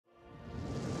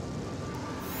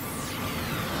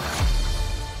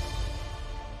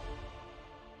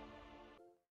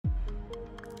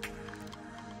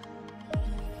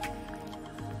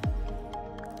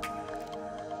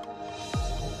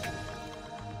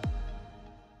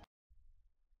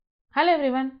Hello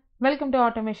everyone, welcome to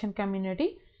Automation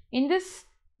Community. In this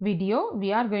video,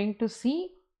 we are going to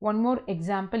see one more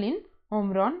example in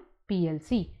Omron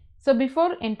PLC. So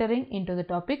before entering into the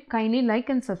topic, kindly like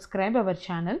and subscribe our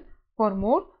channel for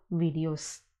more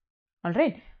videos.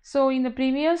 Alright, so in the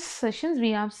previous sessions,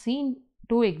 we have seen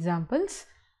two examples.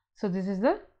 So this is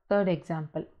the third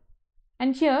example.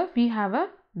 And here we have a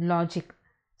logic.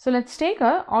 So let's take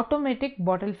a automatic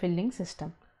bottle filling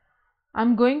system.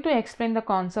 I'm going to explain the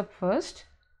concept first.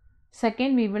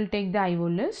 Second, we will take the IO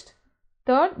list.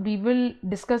 Third, we will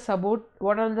discuss about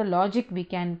what are the logic we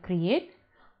can create.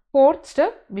 Fourth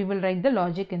step, we will write the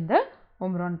logic in the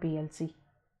Omron PLC.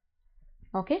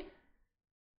 Okay.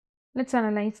 Let's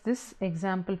analyze this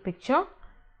example picture.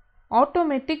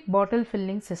 Automatic bottle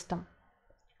filling system.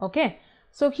 Okay.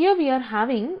 So here we are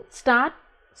having start,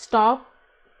 stop,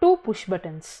 two push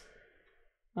buttons.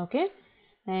 Okay.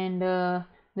 And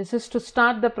this is to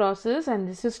start the process and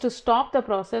this is to stop the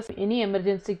process. Any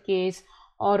emergency case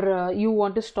or you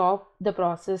want to stop the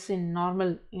process in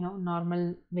normal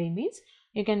way means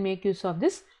you can make use of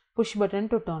this push button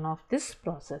to turn off this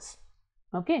process.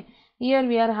 Okay, here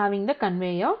we are having the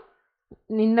conveyor.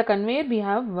 In the conveyor we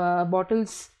have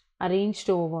bottles arranged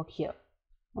over here.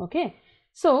 Okay,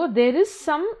 so there is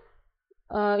some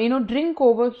drink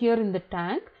over here in the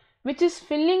tank which is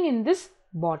filling in this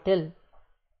bottle.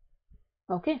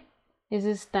 Okay, this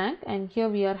is tank and here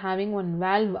we are having one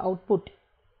valve output.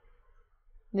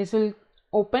 This will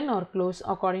open or close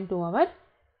according to our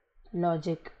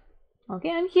logic. Okay,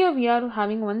 and here we are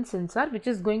having one sensor which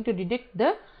is going to detect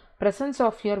the presence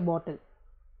of your bottle.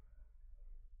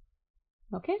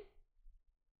 Okay,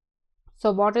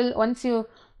 so bottle, once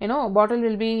bottle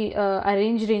will be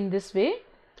arranged in this way.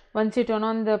 Once you turn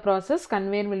on the process,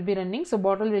 conveyor will be running, so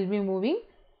bottle will be moving,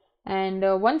 and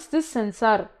once this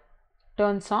sensor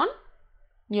turns on,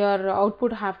 your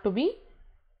output have to be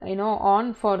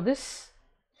on for this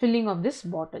filling of this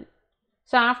bottle.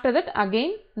 So after that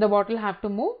again the bottle have to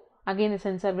move, again the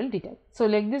sensor will detect. So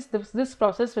like this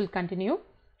process will continue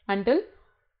until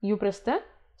you press the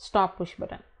stop push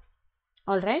button.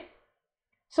 Alright,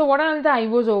 so what are the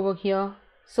IOs over here?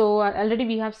 So already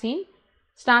we have seen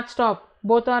start, stop,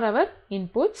 both are our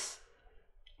inputs,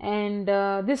 and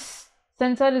this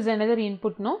sensor is another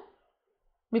input, no?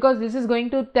 Because this is going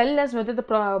to tell us whether the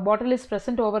bottle is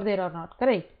present over there or not,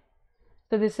 correct?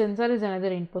 So this sensor is another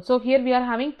input. So here we are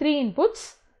having three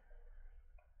inputs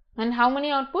and how many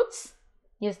outputs?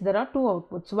 Yes, there are two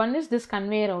outputs. One is this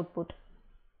conveyor output.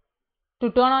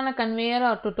 To turn on a conveyor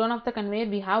or to turn off the conveyor,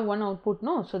 we have one output,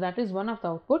 no? So that is one of the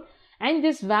output, and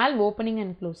this valve opening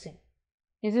and closing.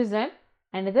 This is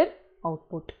another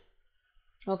output.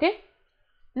 Okay.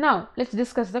 Now let's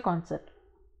discuss the concept.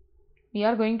 We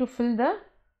are going to fill the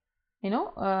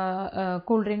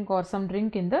cool drink or some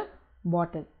drink in the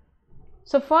bottle.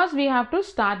 So first we have to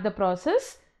start the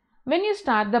process. When you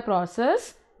start the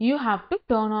process, you have to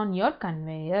turn on your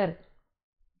conveyor.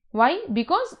 Why?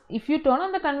 Because if you turn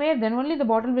on the conveyor, then only the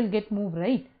bottle will get moved,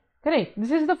 right? Correct.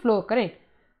 This is the flow, correct?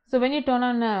 So when you turn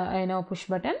on push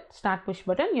button, start push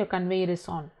button, your conveyor is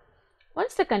on.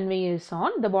 Once the conveyor is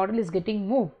on, the bottle is getting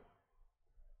moved.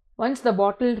 Once the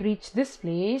bottle reach this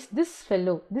place, this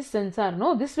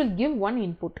sensor, this will give one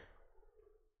input.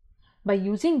 By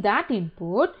using that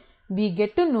input, we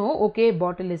get to know, okay,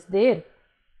 bottle is there.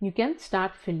 You can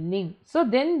start filling. So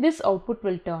then this output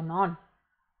will turn on.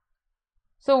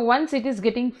 So once it is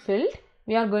getting filled,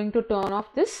 we are going to turn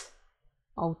off this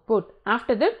output.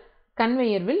 After that,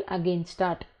 conveyor will again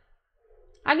start.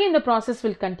 Again the process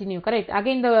will continue, correct?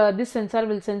 Again this sensor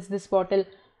will sense this bottle.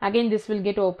 Again this will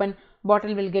get open.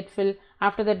 Bottle will get filled.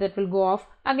 After that will go off.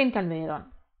 Again conveyor on.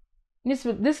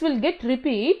 This will get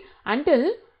repeat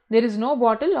until there is no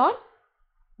bottle or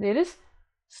there is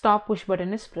stop push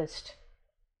button is pressed.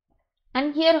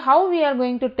 And here how we are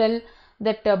going to tell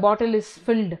that bottle is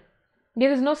filled?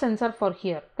 There is no sensor for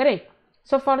here, correct?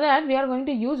 So for that we are going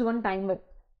to use one timer.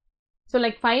 So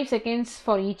like 5 seconds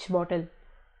for each bottle,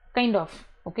 kind of.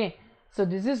 Okay. So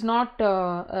this is not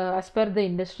as per the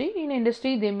industry. In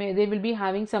industry they will be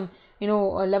having some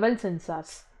level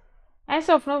sensors. As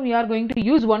of now we are going to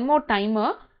use one more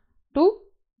timer to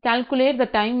calculate the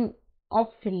time of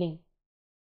filling.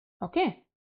 Okay.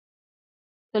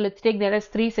 So let's take that as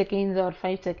 3 seconds or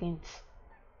 5 seconds.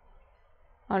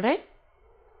 Alright.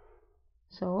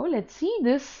 So let's see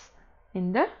this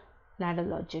in the ladder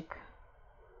logic.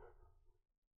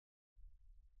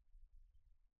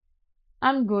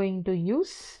 I'm going to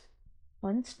use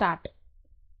one start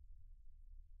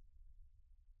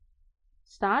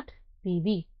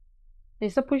PV.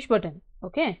 This is a push button.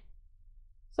 Okay.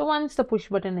 So once the push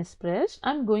button is pressed,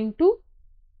 I'm going to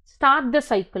start the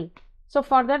cycle. So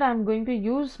for that I am going to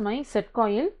use my set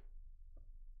coil.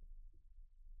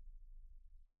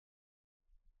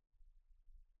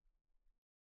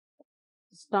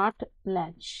 Start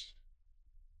latch.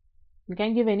 You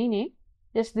can give any name.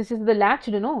 Just this is the latch,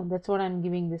 no? That's what I am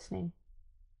giving this name.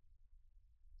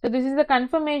 So this is the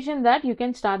confirmation that you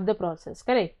can start the process,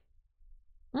 correct?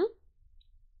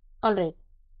 Alright.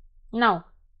 Now,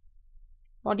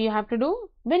 what you have to do?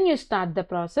 When you start the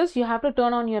process, you have to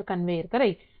turn on your conveyor,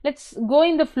 correct? Let's go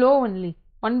in the flow only.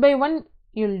 One by one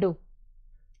you'll do.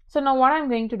 So now what I'm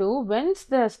going to do, once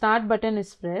the start button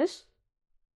is pressed,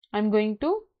 I'm going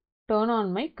to turn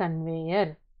on my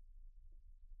conveyor.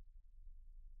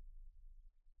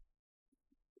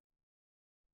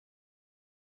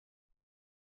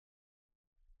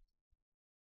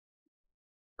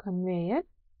 Conveyor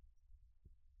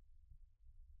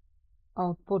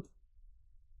output.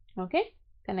 Okay,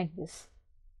 connect this.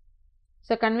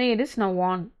 So conveyor is now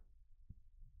on.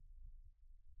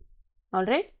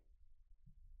 Alright.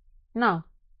 Now,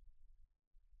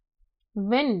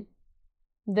 when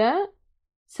the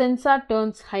sensor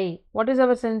turns high, what is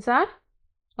our sensor?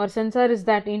 Our sensor is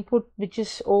that input which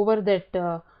is over that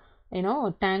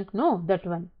tank, no, that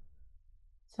one.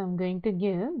 So I'm going to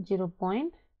give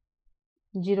 0.01,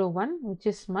 which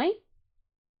is my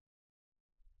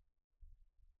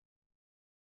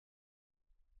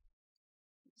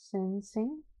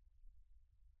sensing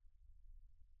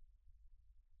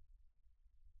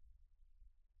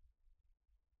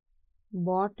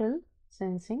bottle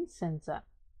sensing sensor.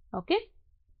 Okay,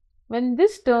 when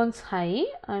this turns high,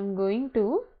 I'm going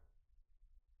to,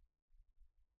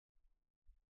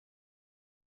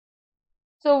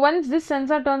 so once this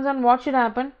sensor turns on, what should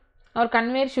happen? Our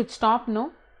conveyor should stop,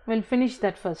 no? We'll finish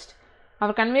that first.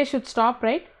 Our conveyor should stop,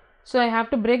 right? So I have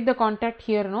to break the contact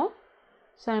here, no?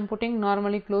 So I am putting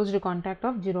normally closed contact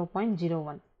of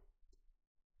 0.01.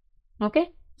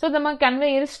 Okay, so the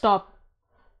conveyor is stopped.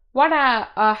 What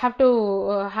I have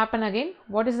to happen again?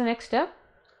 What is the next step?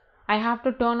 I have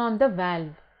to turn on the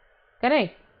valve,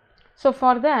 correct? So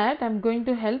for that I am going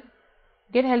to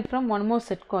get help from one more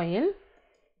set coil.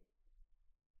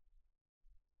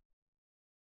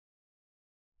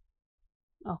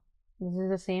 Oh, this is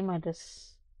the same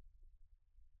address.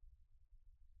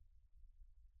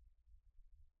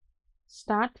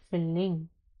 Start filling.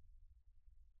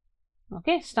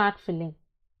 Okay, start filling.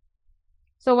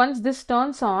 So once this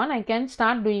turns on, I can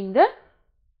start doing the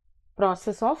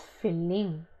process of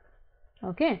filling.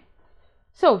 Okay,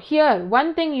 so here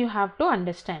one thing you have to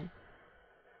understand.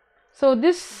 So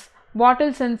this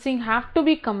bottle sensing have to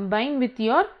be combined with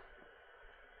your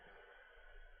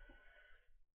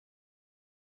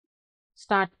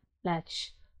start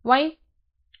latch. Why?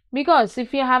 Because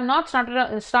if you have not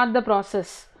start the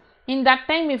process, in that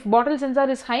time if bottle sensor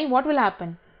is high, what will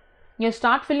happen? Your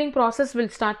start filling process will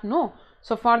start, no.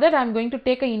 So for that I am going to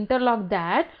take a interlock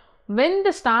that when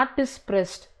the start is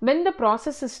pressed, when the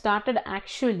process is started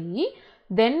actually,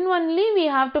 then only we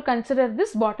have to consider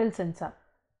this bottle sensor,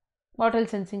 bottle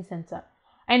sensing sensor.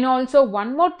 And also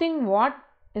one more thing, what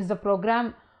is the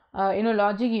program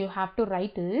logic you have to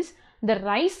write is the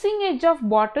rising edge of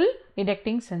bottle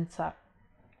detecting sensor.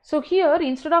 So here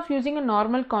instead of using a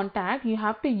normal contact, you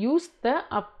have to use the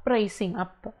uprising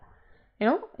up.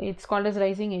 It's called as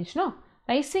rising edge, no?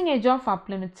 Rising edge of up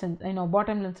limit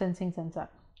bottom limit sensing sensor.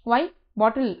 Why?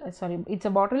 It's a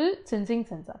bottle sensing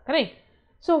sensor, correct?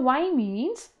 So why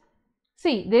means,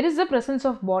 see, there is the presence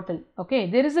of bottle, okay?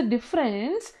 There is a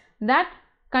difference that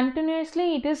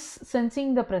continuously it is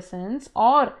sensing the presence,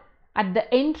 or at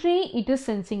the entry it is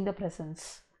sensing the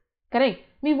presence, correct?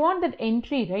 We want that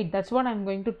entry, right? That's what I'm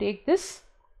going to take this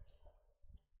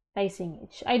rising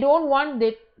edge. I don't want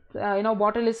that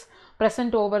bottle is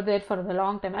present over there for a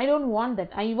long time. I don't want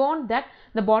that. I want that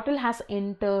the bottle has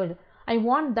entered. I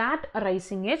want that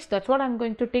rising edge. That's what I'm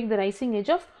going to take the rising edge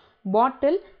of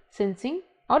bottle sensing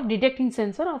or detecting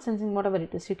sensor or sensing, whatever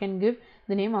it is. You can give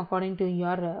the name according to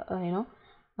your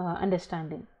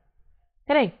understanding,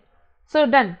 correct? So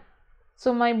done.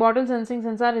 So my bottle sensing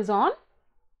sensor is on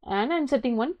and I'm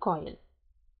setting one coil.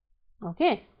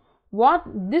 Okay, what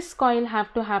this coil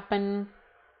have to happen?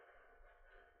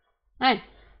 And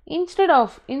instead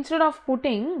of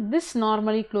putting this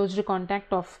normally closed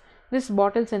contact of this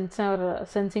bottle sensor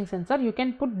sensing sensor, you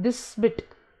can put this bit.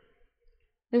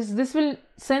 This will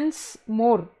sense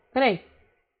more, correct?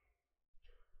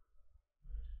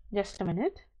 Just a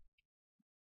minute.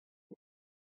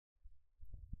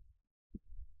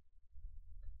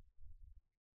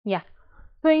 Yeah,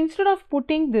 so instead of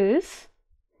putting this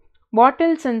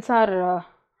bottle sensor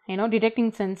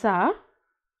detecting sensor,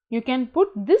 you can put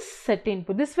this set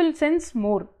input. This will sense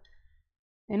more.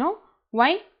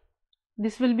 Why?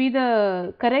 This will be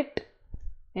the correct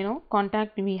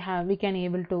contact we have, we can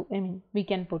able to, we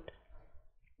can put.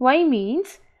 Why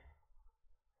means,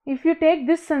 if you take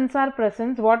this sensor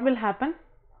presence, what will happen?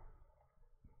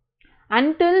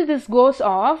 Until this goes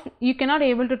off, you cannot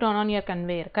able to turn on your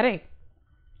conveyor, correct?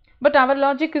 But our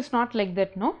logic is not like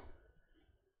that, no?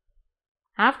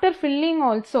 After filling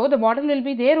also, the bottle will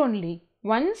be there only.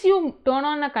 Once you turn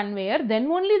on a conveyor, then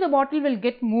only the bottle will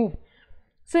get moved.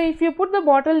 So if you put the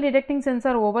bottle detecting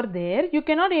sensor over there, you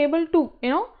cannot able to,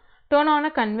 turn on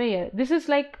a conveyor. This is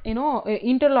like,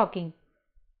 interlocking.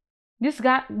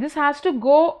 This has to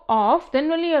go off,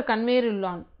 then only your conveyor will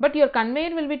on. But your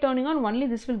conveyor will be turning on, only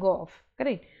this will go off,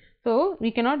 correct? So we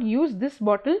cannot use this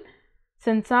bottle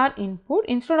sensor input.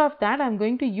 Instead of that, I am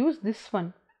going to use this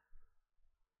one.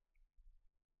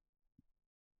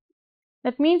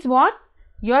 That means what?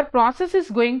 Your process is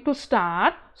going to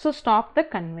start, so stop the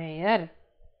conveyor,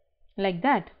 like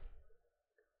that.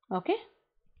 Okay.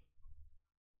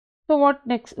 So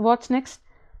what's next?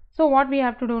 So what we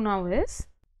have to do now is,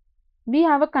 we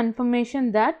have a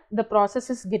confirmation that the process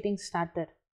is getting started.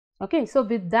 Okay, so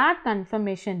with that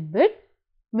confirmation bit,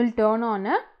 we'll turn on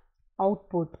a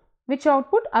output. Which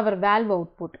output? Our valve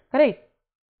output, correct?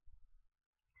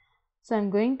 So I'm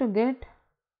going to get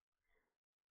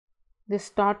this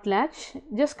start latch.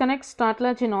 Just connect start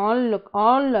latch in all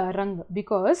rung,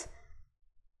 because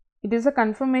it is a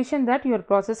confirmation that your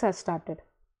process has started.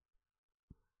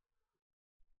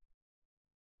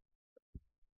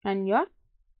 And your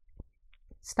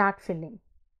start filling.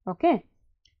 Okay.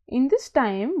 In this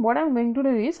time, what I am going to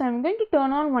do is, I am going to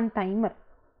turn on one timer.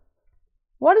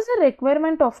 What is the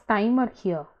requirement of timer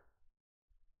here?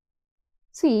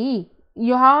 See,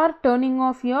 you are turning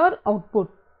off your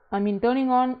output. Turning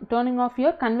off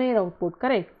your conveyor output,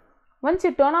 correct? Once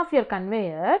you turn off your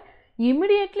conveyor,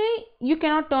 immediately you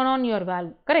cannot turn on your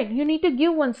valve, correct? You need to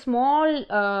give one small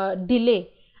delay,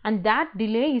 and that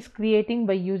delay is creating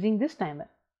by using this timer.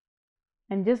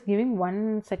 I'm just giving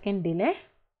 1 second delay.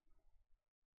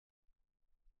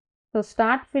 So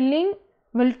start filling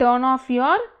will turn off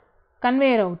your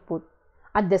conveyor output.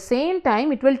 At the same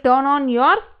time, it will turn on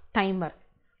your timer.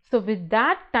 So with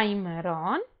that timer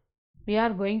on, we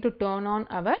are going to turn on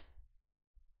our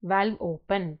valve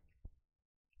open.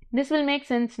 This will make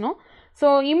sense, no?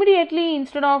 So immediately,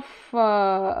 instead of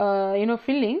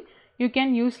filling, you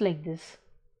can use like this.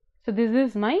 So this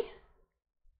is my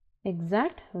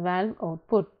exact valve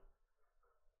output.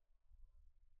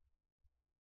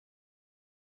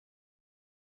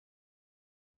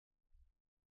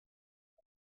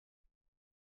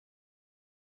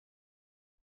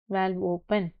 Valve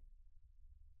open.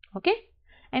 Okay,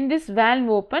 and this valve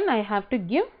open, I have to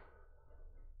give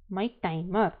my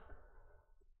timer,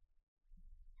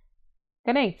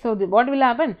 correct? So what will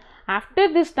happen?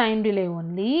 After this time delay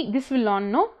only, this will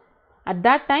on, no? At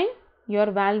that time,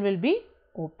 your valve will be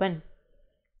open.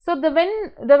 So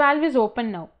when the valve is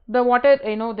open now, the water,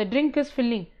 the drink is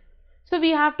filling. So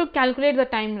we have to calculate the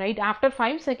time, right? After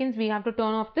 5 seconds, we have to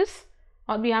turn off this,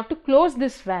 or we have to close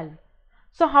this valve.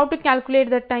 So how to calculate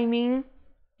the timing?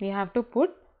 We have to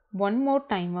put one more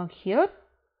timer here.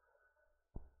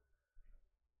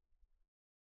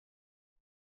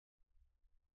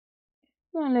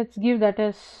 Now let's give that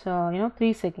as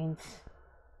 3 seconds.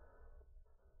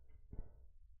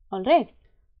 All right.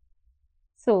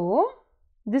 So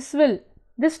this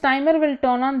timer will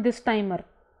turn on this timer.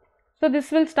 So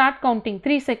this will start counting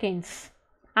 3 seconds.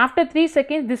 After 3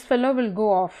 seconds, this fellow will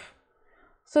go off.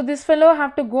 So this fellow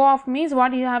have to go off means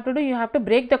what you have to do? You have to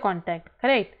break the contact,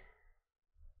 correct?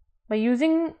 By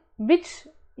using which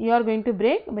you are going to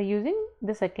break? By using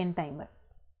the second timer.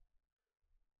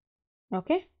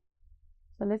 Okay.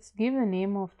 So let's give the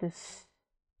name of this.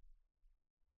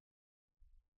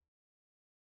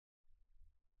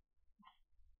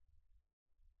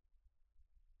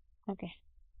 Okay.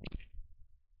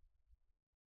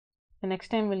 The next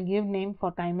time we'll give name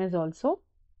for timers also.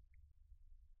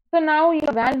 So now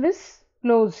your valve is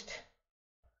closed,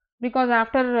 because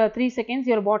after 3 seconds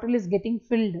your bottle is getting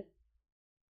filled.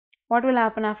 What will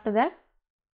happen after that?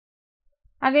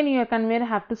 Again your conveyor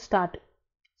have to start.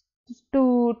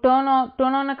 To turn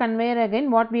on a conveyor again,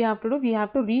 what we have to do? We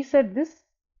have to reset this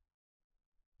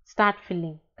start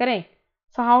filling, correct?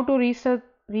 So how to reset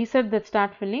the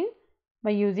start filling?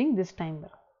 By using this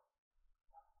timer.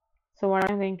 So what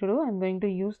I am going to do? I am going to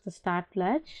use the start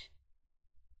latch,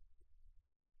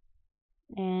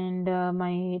 and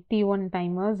my T1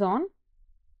 timers on,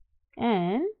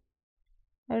 and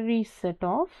a reset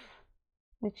of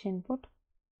which input?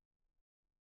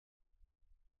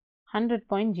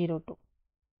 100.02.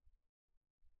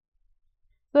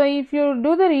 So if you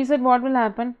do the reset, what will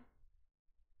happen?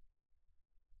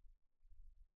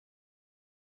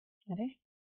 Okay.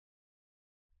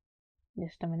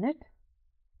 Just a minute.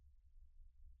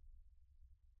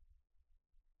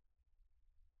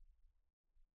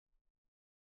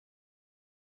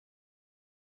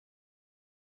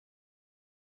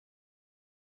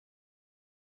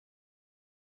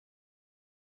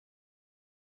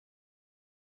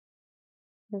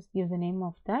 Just give the name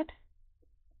of that.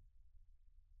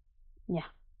 Yeah.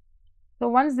 So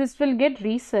once this will get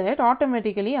reset,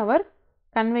 automatically our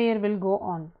conveyor will go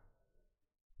on.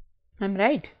 I'm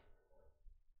right.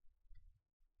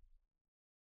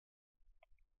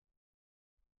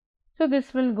 So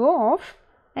this will go off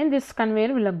and this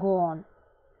conveyor will go on.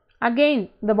 Again,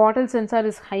 the bottle sensor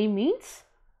is high means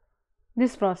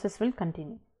this process will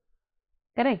continue.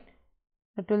 Correct?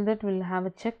 Until that we'll have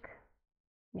a check.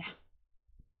 Yeah.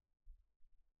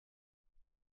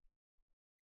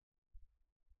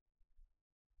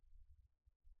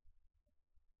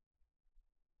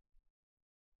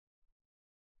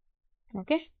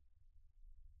 Okay.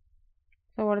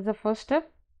 So what is the first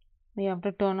step? We have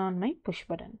to turn on my push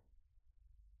button.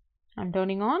 I'm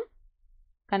turning on.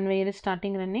 Conveyor is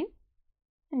starting running.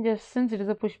 And just since it is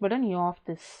a push button, you off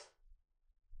this.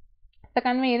 The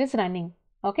conveyor is running.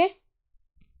 Okay.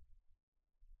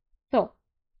 So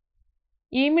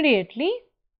immediately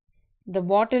the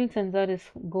bottle sensor is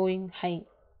going high.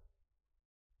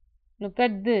 Look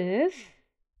at this.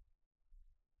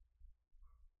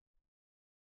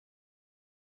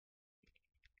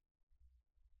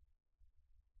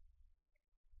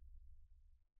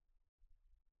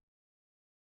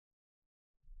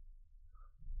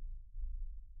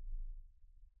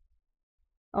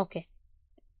 Okay.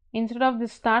 Instead of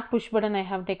this start push button, I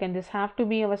have taken this have to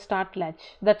be our start latch.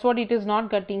 That's what it is not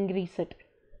getting reset.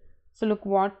 So look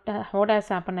what has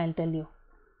happened. I'll tell you.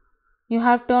 We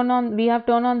have turned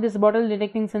on this bottle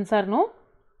detecting sensor, no?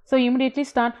 So immediately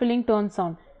start filling turns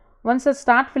on. Once the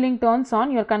start filling turns on,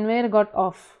 your conveyor got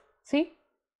off. See?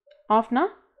 Off now?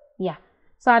 Yeah.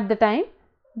 So at the time,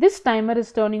 this timer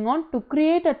is turning on to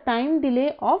create a time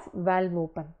delay of valve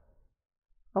open.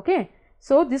 Okay.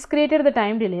 So this created the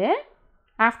time delay.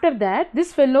 After that,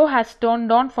 this fellow has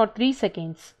turned on for 3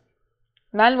 seconds.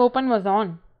 Valve open was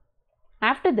on.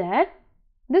 After that,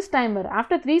 this timer,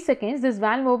 after 3 seconds, this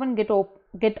valve open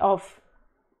get off.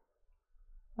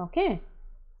 Okay.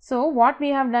 So what we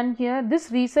have done here,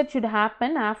 this reset should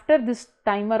happen after this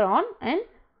timer on and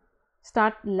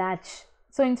start latch.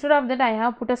 So instead of that, I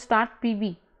have put a start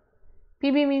PB.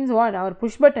 PB means what? Our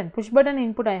push button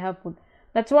input I have put.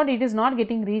 That's what it is not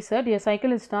getting reset. Your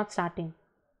cycle is not starting.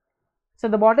 So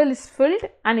the bottle is filled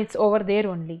and it's over there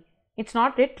only. It's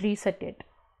not yet reset yet.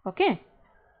 Okay.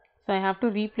 So I have to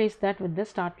replace that with the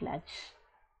start latch.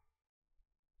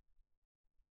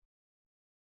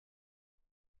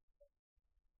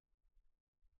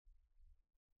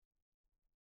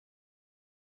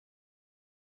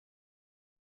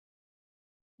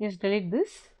 Just delete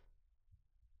this.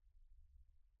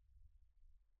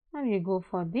 And we go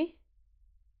for the.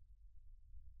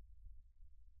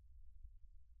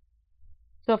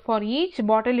 So for each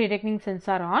bottle detecting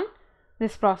sensor on,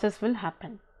 this process will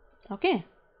happen. Okay.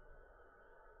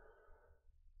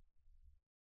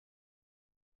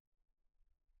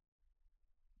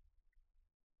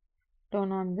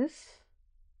 Turn on this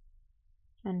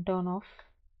and turn off.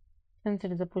 Since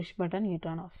it is a push button, you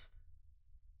turn off.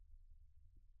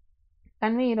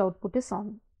 Conveyor output is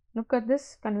on. Look at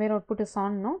this, conveyor output is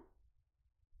on, no?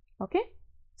 Okay.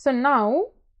 So now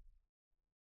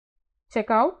check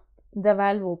out the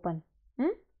valve open.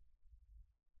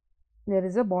 There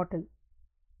is a bottle.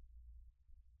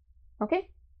 Okay.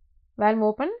 Valve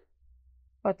open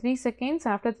for 3 seconds.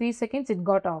 After 3 seconds, it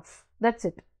got off. That's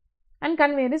it. And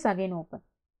conveyor is again open.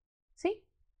 See?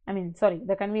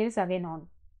 The conveyor is again on.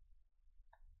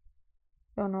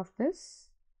 Turn off this.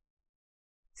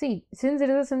 See, since it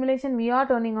is a simulation, we are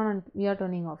turning on and we are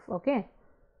turning off. Okay.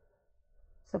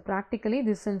 So practically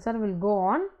this sensor will go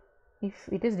on if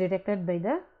it is detected by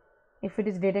if it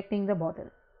is detecting the bottle.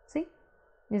 See,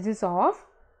 this is off.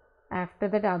 After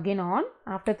that again on.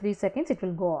 After 3 seconds it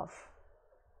will go off.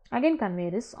 Again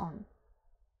conveyor is on.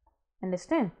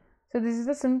 Understand? So this is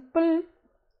a simple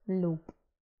loop.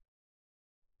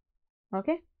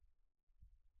 Okay.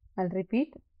 I'll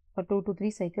repeat for 2 to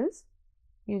 3 cycles.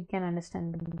 You can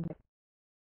understand.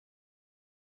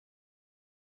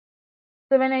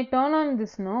 So when I turn on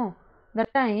this, no,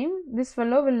 that time this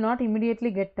fellow will not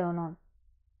immediately get turned on.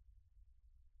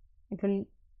 It will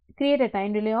create a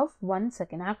time delay of 1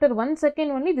 second. After 1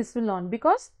 second only this will on,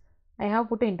 because I have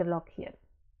put an interlock here.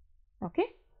 Okay,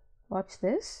 watch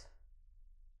this.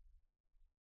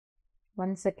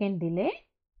 1 second delay.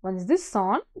 Once this is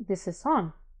on, this is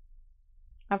on.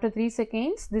 After 3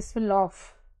 seconds, this will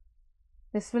off.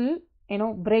 This will,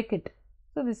 break it.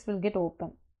 So this will get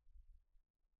open.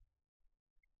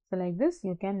 So like this,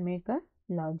 you can make a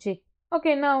logic.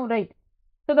 Okay, now right.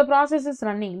 So the process is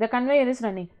running. The conveyor is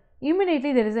running.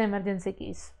 Immediately there is an emergency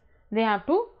case. They have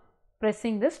to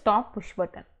pressing the stop push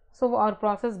button. So our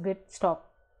process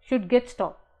should get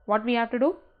stopped. What we have to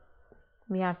do?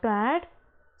 We have to add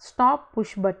stop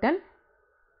push button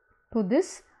to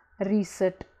this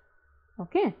reset.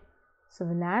 Okay, so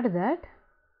we'll add that.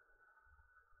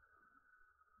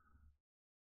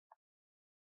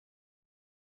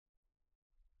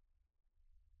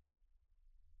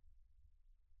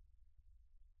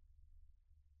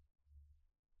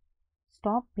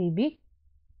 Stop PB,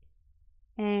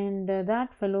 and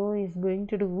that fellow is going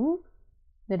to do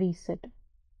the reset.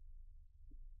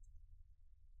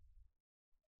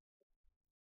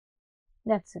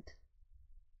 That's it.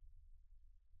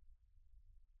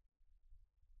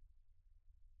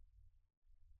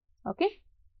 Okay.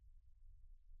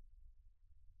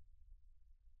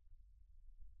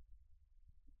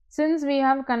 Since we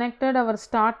have connected our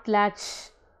start latch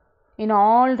in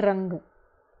all rung,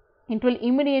 it will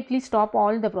immediately stop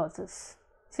all the process.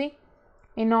 See,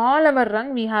 in all our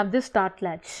rung we have this start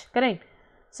latch, correct?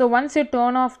 So once you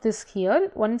turn off this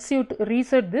here, once you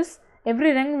reset this,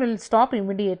 every rung will stop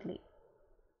immediately.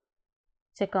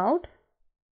 Check out,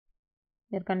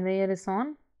 your conveyor is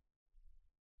on.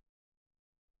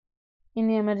 In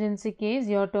the emergency case,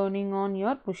 you are turning on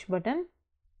your push button,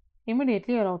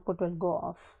 immediately your output will go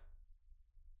off.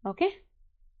 Okay.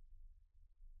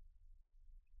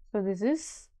 So this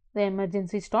is the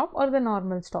emergency stop or the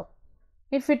normal stop.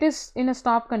 If it is in a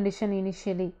stop condition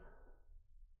initially,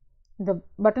 the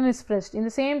button is pressed. In the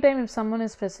same time, if someone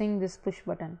is pressing this push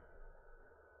button,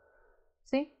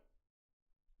 see,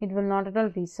 it will not at all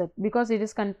reset because it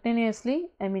is continuously,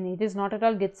 it is not at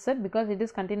all gets set because it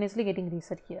is continuously getting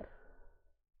reset here.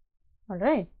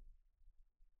 Alright.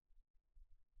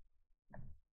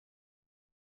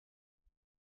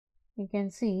 You can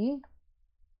see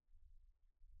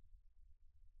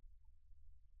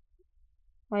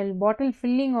while bottle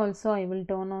filling also I will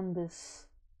turn on this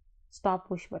stop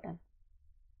push button.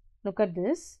 Look at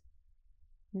this.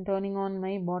 I'm turning on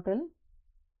my bottle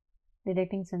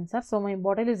detecting sensor. So my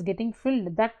bottle is getting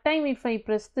filled. That time if I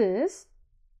press this,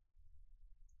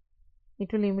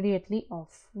 it will immediately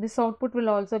off. This output will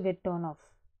also get turned off.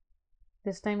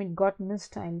 This time it got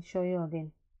missed. I will show you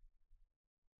again.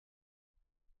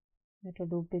 I have to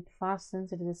do a bit fast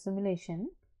since it is a simulation.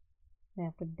 I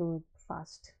have to do it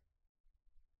fast.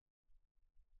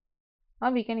 Or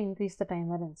we can increase the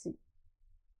timer and see.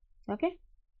 Okay.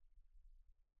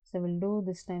 So we'll do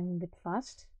this time a bit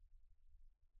fast.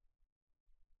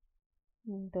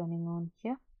 I'm turning on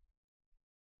here.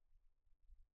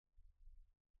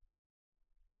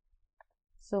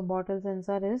 So bottle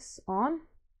sensor is on.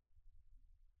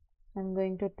 I'm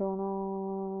going to turn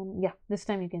on, yeah, this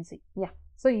time you can see, yeah.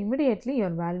 So immediately your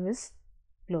valve is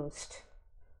closed.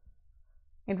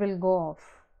 It will go off.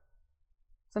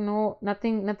 So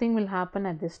nothing will happen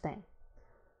at this time.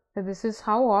 So this is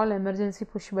how all emergency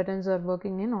push buttons are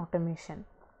working in automation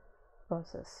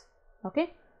process.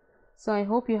 Okay. So I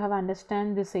hope you have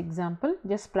understand this example.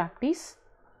 Just practice.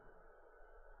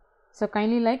 So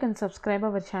kindly like and subscribe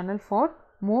our channel for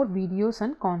more videos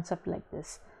and concept like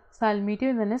this. So I'll meet you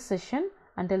in the next session.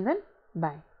 Until then,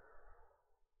 bye.